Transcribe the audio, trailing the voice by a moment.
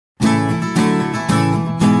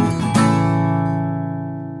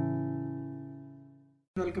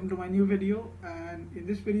welcome to my new video, and in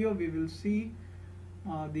this video we will see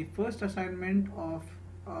the first assignment of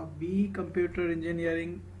B Computer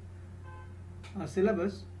Engineering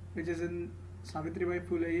syllabus, which is in Savitribai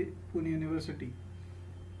Phule Pune University.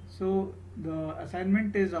 So the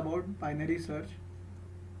assignment is about binary search,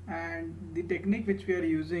 and the technique which we are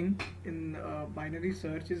using in binary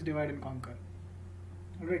search is divide and conquer.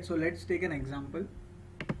 Alright, so let's take an example.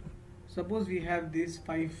 Suppose we have these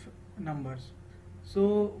 5 numbers.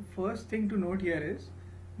 So first thing to note here is,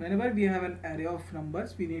 whenever we have an array of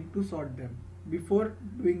numbers, we need to sort them before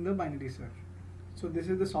doing the binary search. So this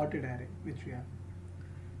is the sorted array which we have.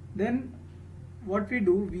 Then what we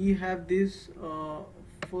do, we have this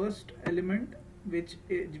first element which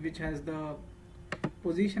has the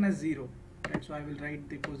position as 0. Right, so I will write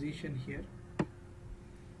the position here.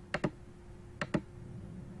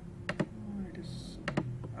 It is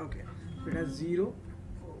okay. So it has 0.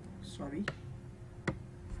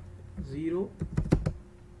 0,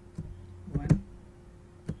 1,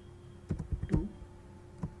 2,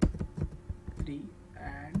 3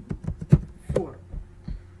 and 4.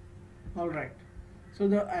 Alright, so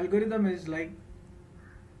the algorithm is like,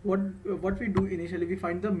 what we do initially, we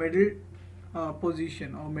find the middle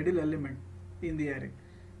position or middle element in the array.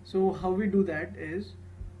 So how we do that is,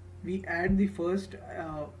 we add the first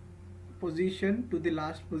position to the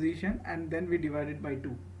last position and then we divide it by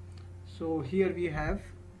 2. So here we have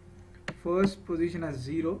first position as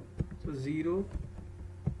 0, so 0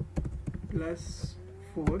 plus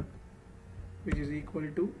 4, which is equal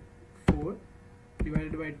to 4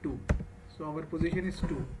 divided by 2. So our position is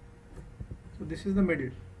 2. So this is the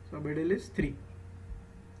middle. So middle is 3.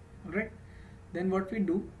 Alright. Then what we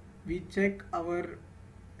do, we check our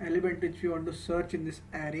element which we want to search in this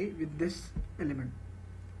array with this element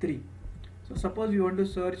 3. So suppose we want to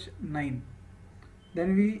search 9.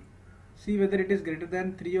 Then we see whether it is greater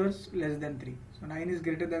than 3 or less than 3. So 9 is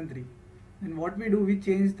greater than 3. And what we do, we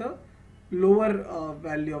change the lower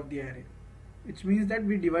value of the array, which means that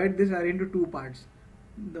we divide this array into 2 parts.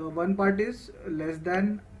 The one part is less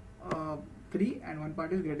than 3 and one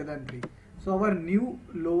part is greater than 3. So our new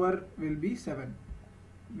lower will be 7,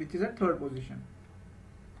 which is at third position,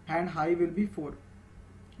 and high will be 4.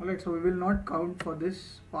 Alright, so we will not count for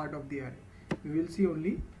this part of the array. We will see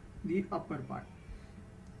only the upper part.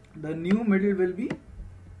 The new middle will be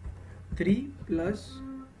 3 plus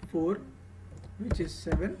 4, which is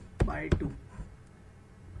 7 by 2,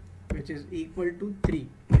 which is equal to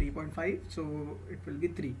 3.5, so it will be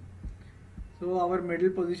 3. So our middle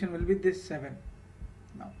position will be this 7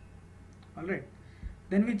 now. Alright,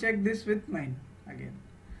 then we check this with 9 again,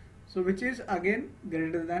 so which is again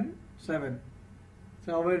greater than 7.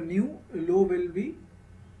 So our new low will be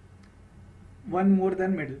 1 more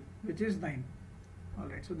than middle, which is 9.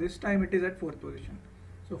 Alright, so this time it is at 4th position.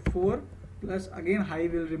 So 4 plus again high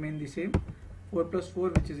will remain the same, 4 plus 4,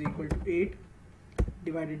 which is equal to 8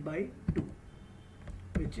 divided by 2,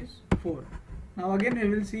 which is 4. Now again we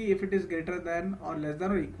will see if it is greater than or less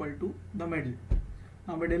than or equal to the middle.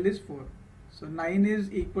 Now middle is 4. So 9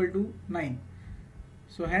 is equal to 9.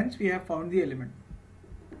 So hence we have found the element.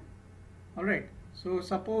 Alright, so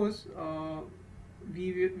suppose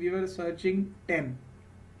we were searching 10.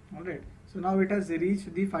 Alright, so now it has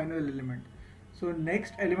reached the final element. So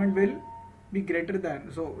next element will be greater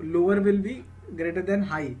than, so lower will be greater than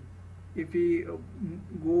high if we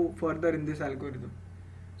go further in this algorithm,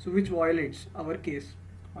 so which violates our case.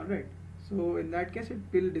 Alright, so in that case it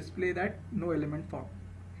will display that no element found.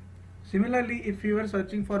 Similarly, if we were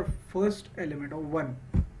searching for first element of 1,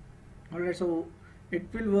 alright, so it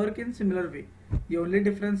will work in similar way. The only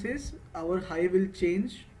difference is our high will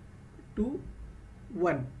change to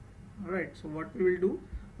 1. Alright, so what we will do,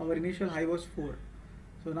 our initial high was 4.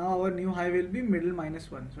 So now our new high will be middle minus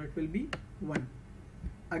 1. So it will be 1.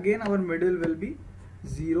 Again our middle will be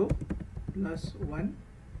 0 plus 1,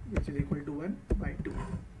 which is equal to 1 by 2,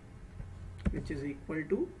 which is equal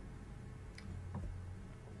to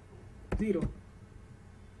 0,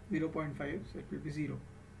 0.5. So it will be 0.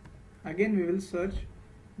 Again we will search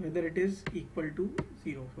whether it is equal to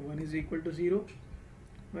 0. So 1 is equal to 0,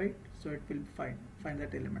 right? So it will find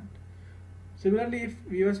that element. Similarly, if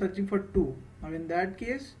we were searching for 2, now in that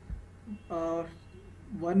case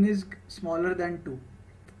 1 is smaller than 2.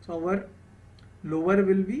 So our lower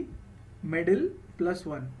will be middle plus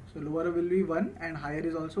 1. So lower will be 1 and higher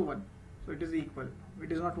is also 1. So it is equal.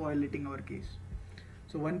 It is not violating our case.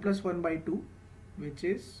 So 1 plus 1 by 2, which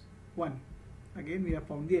is 1. Again we have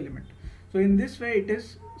found the element. So in this way it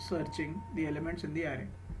is searching the elements in the array.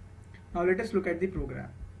 Now let us look at the program.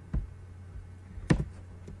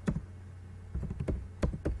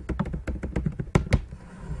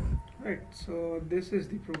 Right, so this is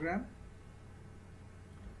the program.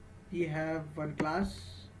 We have one class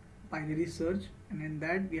binary search, and in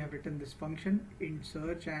that we have written this function int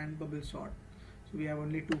search and bubble sort. So we have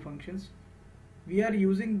only two functions. We are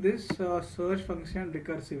using this search function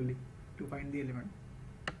recursively to find the element.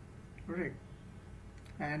 Right,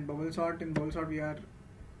 and bubble sort, in bubble sort we are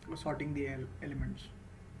sorting the elements.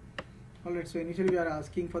 Alright, so initially we are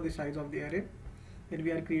asking for the size of the array, then we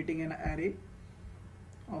are creating an array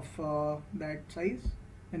of that size,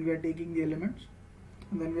 and we are taking the elements,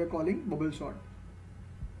 and then we are calling bubble sort.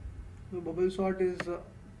 So bubble sort is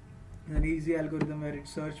an easy algorithm where it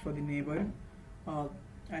searches for the neighbor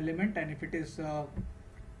element, and if it is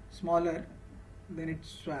smaller, then it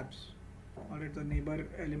swaps. Alright, the neighbor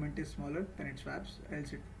element is smaller, then it swaps,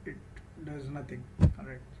 else it does nothing.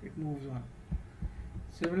 Alright, it moves on.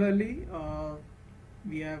 Similarly,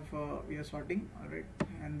 we are sorting. Alright,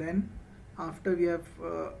 and then after we have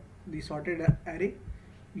the sorted array,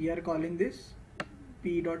 we are calling this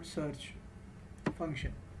p.search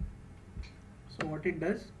function. So what it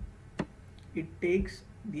does, it takes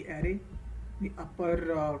the array, the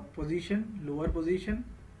upper position, lower position,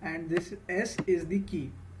 and this s is the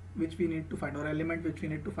key which we need to find, or element which we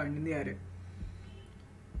need to find in the array.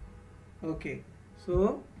 Okay,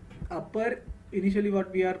 so upper, initially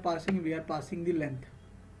what we are passing the length.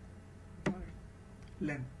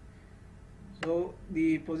 So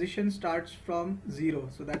the position starts from 0,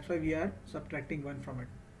 so that's why we are subtracting 1 from it.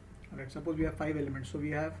 Alright, suppose we have 5 elements, so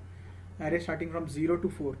we have array starting from 0 to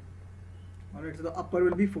 4. Alright, so the upper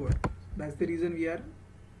will be 4. That's the reason we are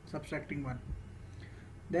subtracting 1.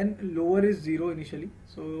 Then lower is 0 initially,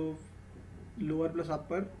 so lower plus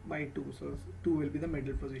upper by 2, so 2 will be the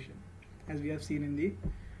middle position, as we have seen in the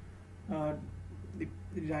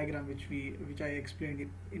diagram which I explained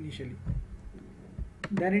initially.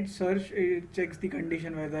 Then it checks the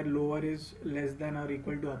condition whether lower is less than or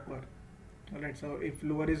equal to upper. Alright, so if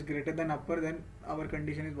lower is greater than upper, then our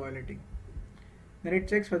condition is violating. Then it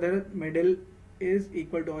checks whether middle is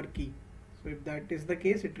equal to our key. So if that is the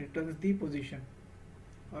case, it returns the position.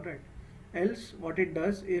 Alright, else what it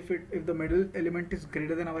does, if the middle element is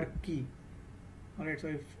greater than our key, alright, so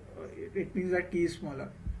if it means that key is smaller,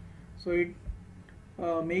 so it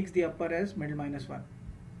makes the upper as middle minus 1.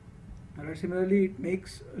 Alright, similarly it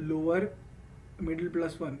makes lower middle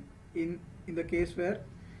plus 1 in the case where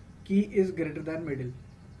key is greater than middle.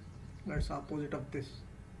 That's the opposite of this.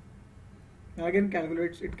 Now again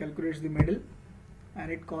calculates the middle, and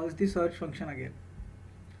it calls the search function again.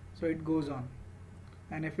 So it goes on,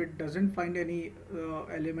 and if it doesn't find any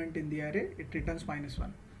element in the array, it returns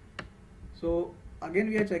 -1. So again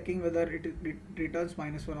we are checking whether it returns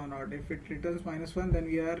 -1 or not. If it returns -1, then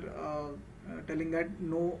we are telling that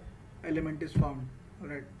no element is found.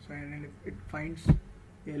 Alright, so and if it finds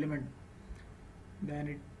the element, then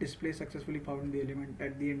it displays successfully found the element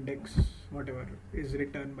at the index whatever is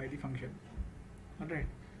returned by the function. Alright,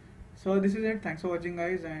 so this is it. Thanks for watching,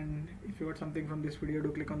 guys, and if you got something from this video,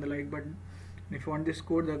 do click on the like button. And if you want this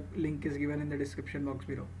code, the link is given in the description box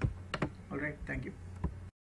below. Alright, thank you.